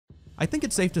I think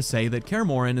it's safe to say that Kaer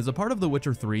Morhen is a part of The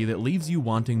Witcher 3 that leaves you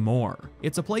wanting more.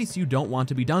 It's a place you don't want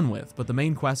to be done with, but the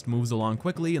main quest moves along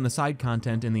quickly and the side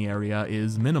content in the area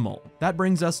is minimal. That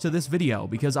brings us to this video,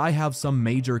 because I have some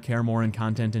major Kaer Morhen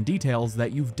content and details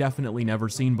that you've definitely never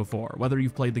seen before, whether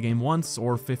you've played the game once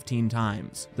or 15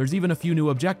 times. There's even a few new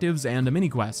objectives and a mini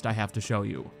quest I have to show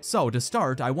you. So to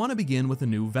start, I want to begin with a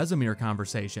new Vesemir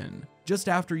conversation. Just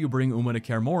after you bring Uma to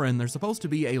Kaer Morhen, there's supposed to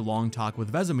be a long talk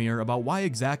with Vesemir about why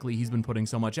exactly he's been putting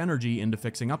so much energy into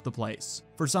fixing up the place.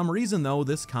 For some reason though,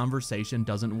 this conversation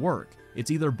doesn't work.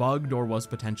 It's either bugged or was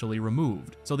potentially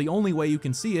removed, so the only way you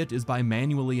can see it is by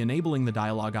manually enabling the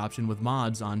dialogue option with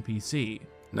mods on PC.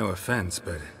 No offense,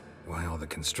 but why all the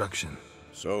construction?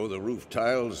 So the roof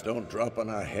tiles don't drop on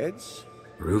our heads?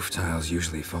 Roof tiles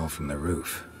usually fall from the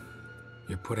roof.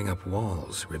 You're putting up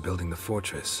walls, rebuilding the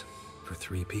fortress, for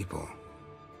 3 people.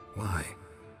 Why?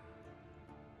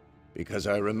 Because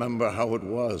I remember how it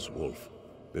was, Wolf.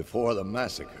 Before the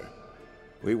massacre.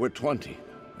 We were 20,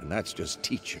 and that's just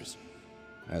teachers.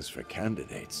 As for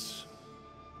candidates,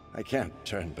 I can't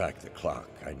turn back the clock,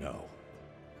 I know.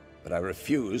 But I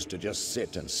refuse to just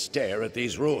sit and stare at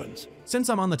these ruins. Since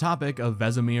I'm on the topic of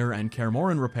Vesemir and Kaer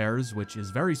Morhen repairs, which is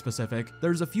very specific,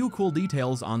 there's a few cool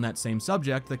details on that same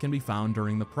subject that can be found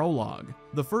during the prologue.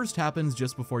 The first happens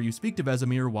just before you speak to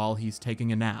Vesemir while he's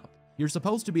taking a nap. You're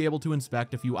supposed to be able to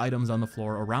inspect a few items on the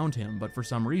floor around him, but for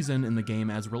some reason in the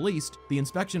game as released, the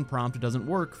inspection prompt doesn't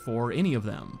work for any of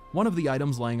them. One of the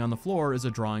items laying on the floor is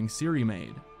a drawing Ciri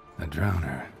made. A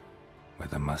drowner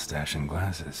with a mustache and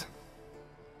glasses.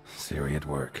 Ciri at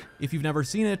work. If you've never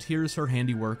seen it, here's her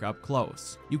handiwork up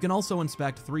close. You can also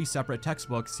inspect 3 separate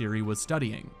textbooks Ciri was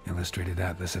studying. Illustrated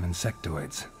Atlas of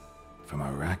Insectoids. From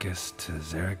Arrakis to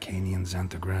Zerrikanian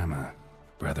Xanthogramma.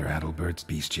 Brother Adalbert's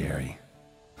Bestiary.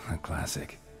 A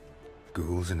classic.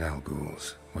 Ghouls and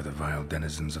Al-Ghouls were the vile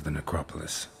denizens of the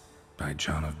necropolis. By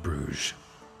John of Bruges.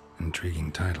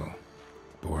 Intriguing title.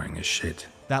 Boring as shit.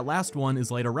 That last one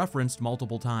is later referenced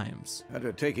multiple times.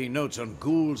 After taking notes on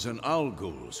ghouls and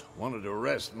Al-Ghouls, wanted to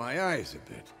rest my eyes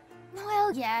a bit.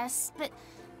 Well, yes, but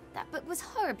that book was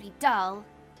horribly dull.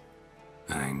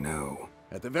 I know.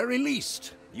 At the very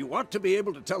least, you ought to be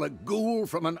able to tell a ghoul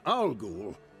from an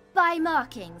Al-Ghoul. By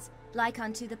markings, like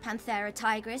unto the Panthera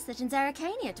tigris that in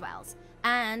Zerrikania dwells,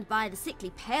 and by the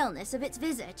sickly paleness of its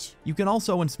visage. You can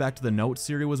also inspect the notes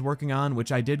Ciri was working on,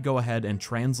 which I did go ahead and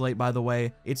translate, by the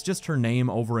way. It's just her name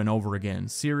over and over again.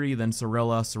 Ciri, then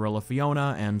Cirilla, Cirilla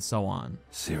Fiona, and so on.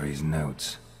 Ciri's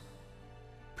notes.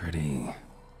 Pretty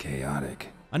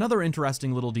chaotic. Another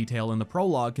interesting little detail in the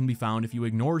prologue can be found if you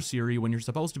ignore Ciri when you're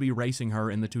supposed to be racing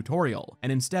her in the tutorial,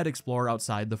 and instead explore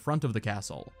outside the front of the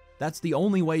castle. That's the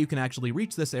only way you can actually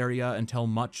reach this area until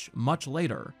much, much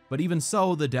later. But even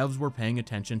so, the devs were paying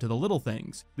attention to the little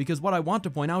things, because what I want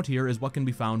to point out here is what can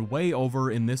be found way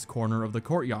over in this corner of the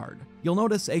courtyard. You'll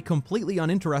notice a completely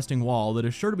uninteresting wall that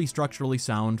is sure to be structurally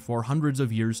sound for hundreds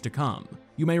of years to come.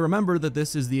 You may remember that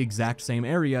this is the exact same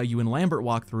area you and Lambert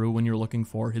walk through when you're looking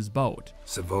for his boat.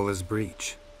 Savola's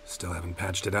breach. Still haven't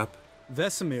patched it up?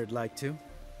 Vesemir'd like to.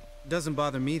 Doesn't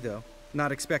bother me though.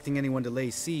 Not expecting anyone to lay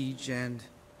siege, and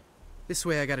this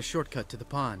way I got a shortcut to the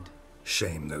pond.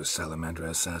 Shame those Salamandra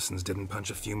assassins didn't punch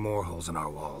a few more holes in our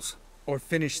walls. Or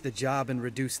finish the job and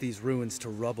reduce these ruins to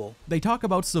rubble. They talk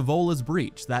about Savola's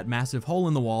breach, that massive hole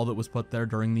in the wall that was put there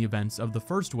during the events of the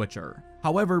first Witcher.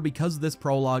 However, because this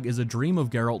prologue is a dream of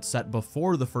Geralt set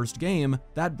before the first game,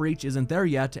 that breach isn't there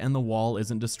yet and the wall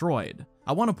isn't destroyed.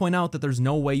 I want to point out that there's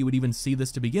no way you would even see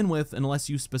this to begin with unless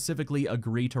you specifically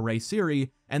agree to raise Ciri,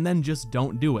 and then just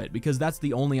don't do it, because that's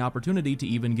the only opportunity to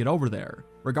even get over there.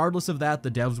 Regardless of that,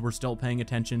 the devs were still paying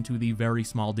attention to the very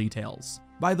small details.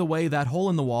 By the way, that hole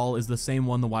in the wall is the same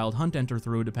one the Wild Hunt enter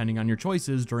through depending on your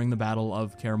choices during the Battle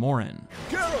of Kaer Morhen.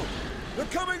 Geralt! They're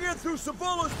coming in through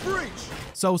Savola's breach!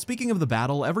 So speaking of the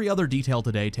battle, every other detail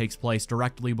today takes place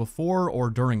directly before or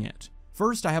during it.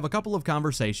 First, I have a couple of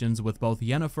conversations with both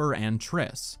Yennefer and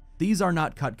Triss. These are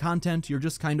not cut content, you're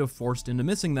just kind of forced into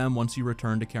missing them once you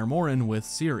return to Kaer Morhen with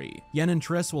Ciri. Yen and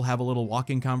Triss will have a little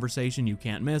walking conversation you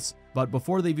can't miss, but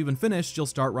before they've even finished, you'll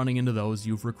start running into those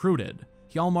you've recruited.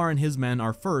 Hjalmar and his men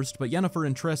are first, but Yennefer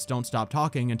and Triss don't stop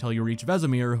talking until you reach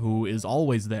Vesemir, who is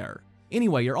always there.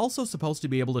 Anyway, you're also supposed to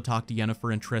be able to talk to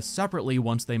Yennefer and Triss separately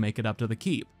once they make it up to the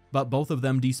keep, but both of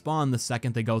them despawn the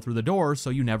second they go through the door, so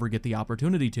you never get the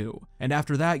opportunity to. And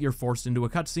after that, you're forced into a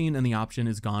cutscene and the option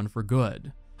is gone for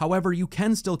good. However, you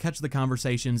can still catch the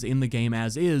conversations in the game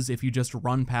as is if you just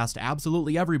run past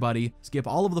absolutely everybody, skip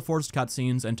all of the forced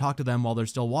cutscenes, and talk to them while they're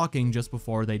still walking just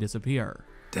before they disappear.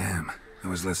 Damn, I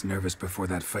was less nervous before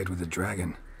that fight with the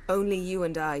dragon. Only you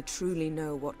and I truly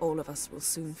know what all of us will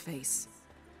soon face.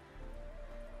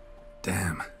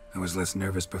 Damn, I was less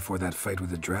nervous before that fight with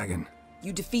the dragon.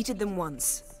 You defeated them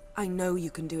once. I know you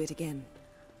can do it again.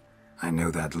 I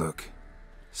know that look.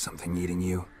 Something eating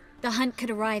you. The hunt could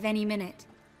arrive any minute.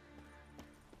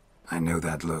 I know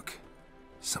that look.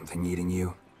 Something eating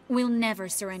you. We'll never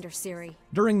surrender, Ciri.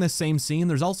 During this same scene,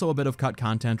 there's also a bit of cut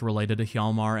content related to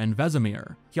Hjalmar and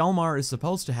Vesemir. Hjalmar is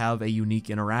supposed to have a unique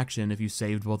interaction if you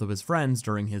saved both of his friends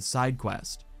during his side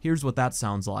quest. Here's what that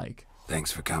sounds like.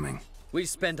 Thanks for coming. We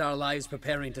spent our lives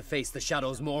preparing to face the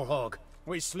Shadow's Morhog.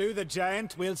 We slew the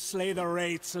giant, we'll slay the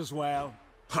wraiths as well.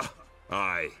 Ha!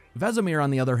 Aye. Vesemir,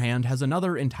 on the other hand, has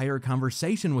another entire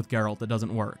conversation with Geralt that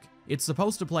doesn't work. It's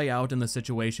supposed to play out in the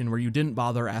situation where you didn't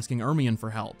bother asking Ermion for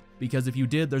help, because if you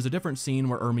did, there's a different scene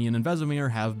where Ermion and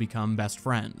Vesemir have become best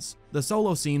friends. The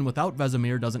solo scene without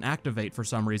Vesemir doesn't activate for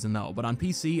some reason though, but on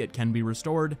PC it can be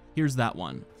restored. Here's that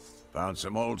one. Found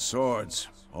some old swords,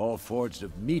 all forged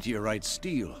of meteorite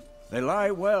steel. They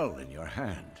lie well in your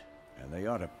hand, and they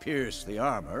ought to pierce the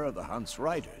armor of the Hunt's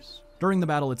riders. During the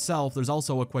battle itself, there's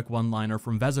also a quick one-liner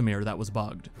from Vesemir that was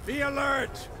bugged. Be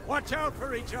alert! Watch out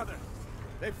for each other!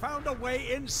 They found a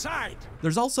way inside!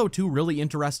 There's also two really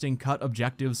interesting cut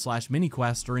objectives slash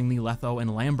mini-quests during the Letho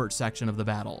and Lambert section of the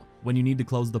battle, when you need to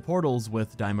close the portals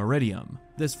with Dimeridium.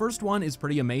 This first one is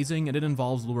pretty amazing, and it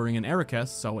involves luring an Ericus,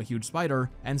 so a huge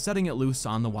spider, and setting it loose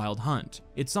on the Wild Hunt.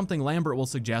 It's something Lambert will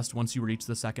suggest once you reach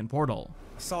the second portal.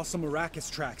 I saw some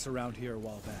Arrakis tracks around here a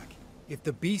while back. If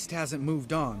the beast hasn't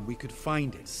moved on, we could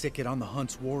find it, sick it on the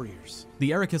Hunt's warriors.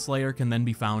 The Ericus lair can then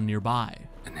be found nearby.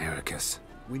 An Ericus.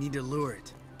 We need to lure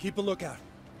it. Keep a lookout.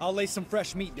 I'll lay some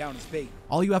fresh meat down as bait.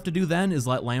 All you have to do then is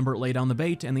let Lambert lay down the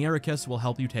bait, and the Ericus will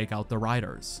help you take out the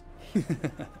riders.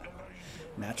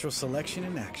 Natural selection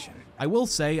in action. I will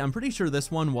say, I'm pretty sure this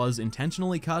one was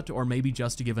intentionally cut or maybe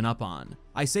just given up on.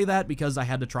 I say that because I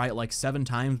had to try it like 7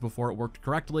 times before it worked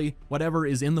correctly. Whatever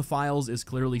is in the files is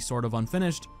clearly sort of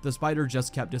unfinished. The spider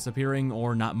just kept disappearing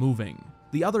or not moving.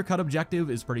 The other cut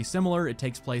objective is pretty similar. It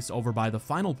takes place over by the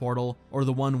final portal, or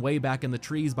the one way back in the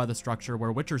trees by the structure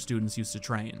where Witcher students used to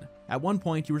train. At one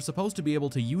point, you were supposed to be able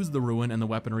to use the ruin and the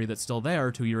weaponry that's still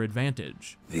there to your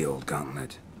advantage. The old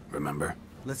gauntlet, remember?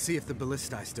 Let's see if the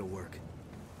ballistae still work.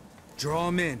 Draw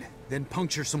them in, then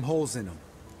puncture some holes in them.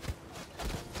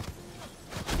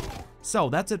 So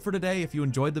that's it for today. If you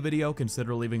enjoyed the video,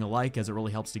 consider leaving a like, as it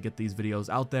really helps to get these videos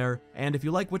out there. And if you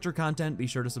like Witcher content, be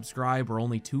sure to subscribe. We're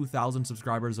only 2,000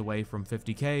 subscribers away from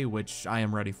 50K, which I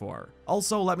am ready for.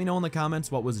 Also, let me know in the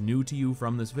comments what was new to you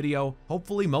from this video.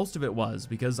 Hopefully most of it was,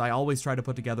 because I always try to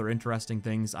put together interesting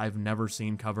things I've never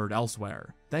seen covered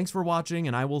elsewhere. Thanks for watching,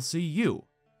 and I will see you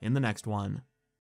in the next one.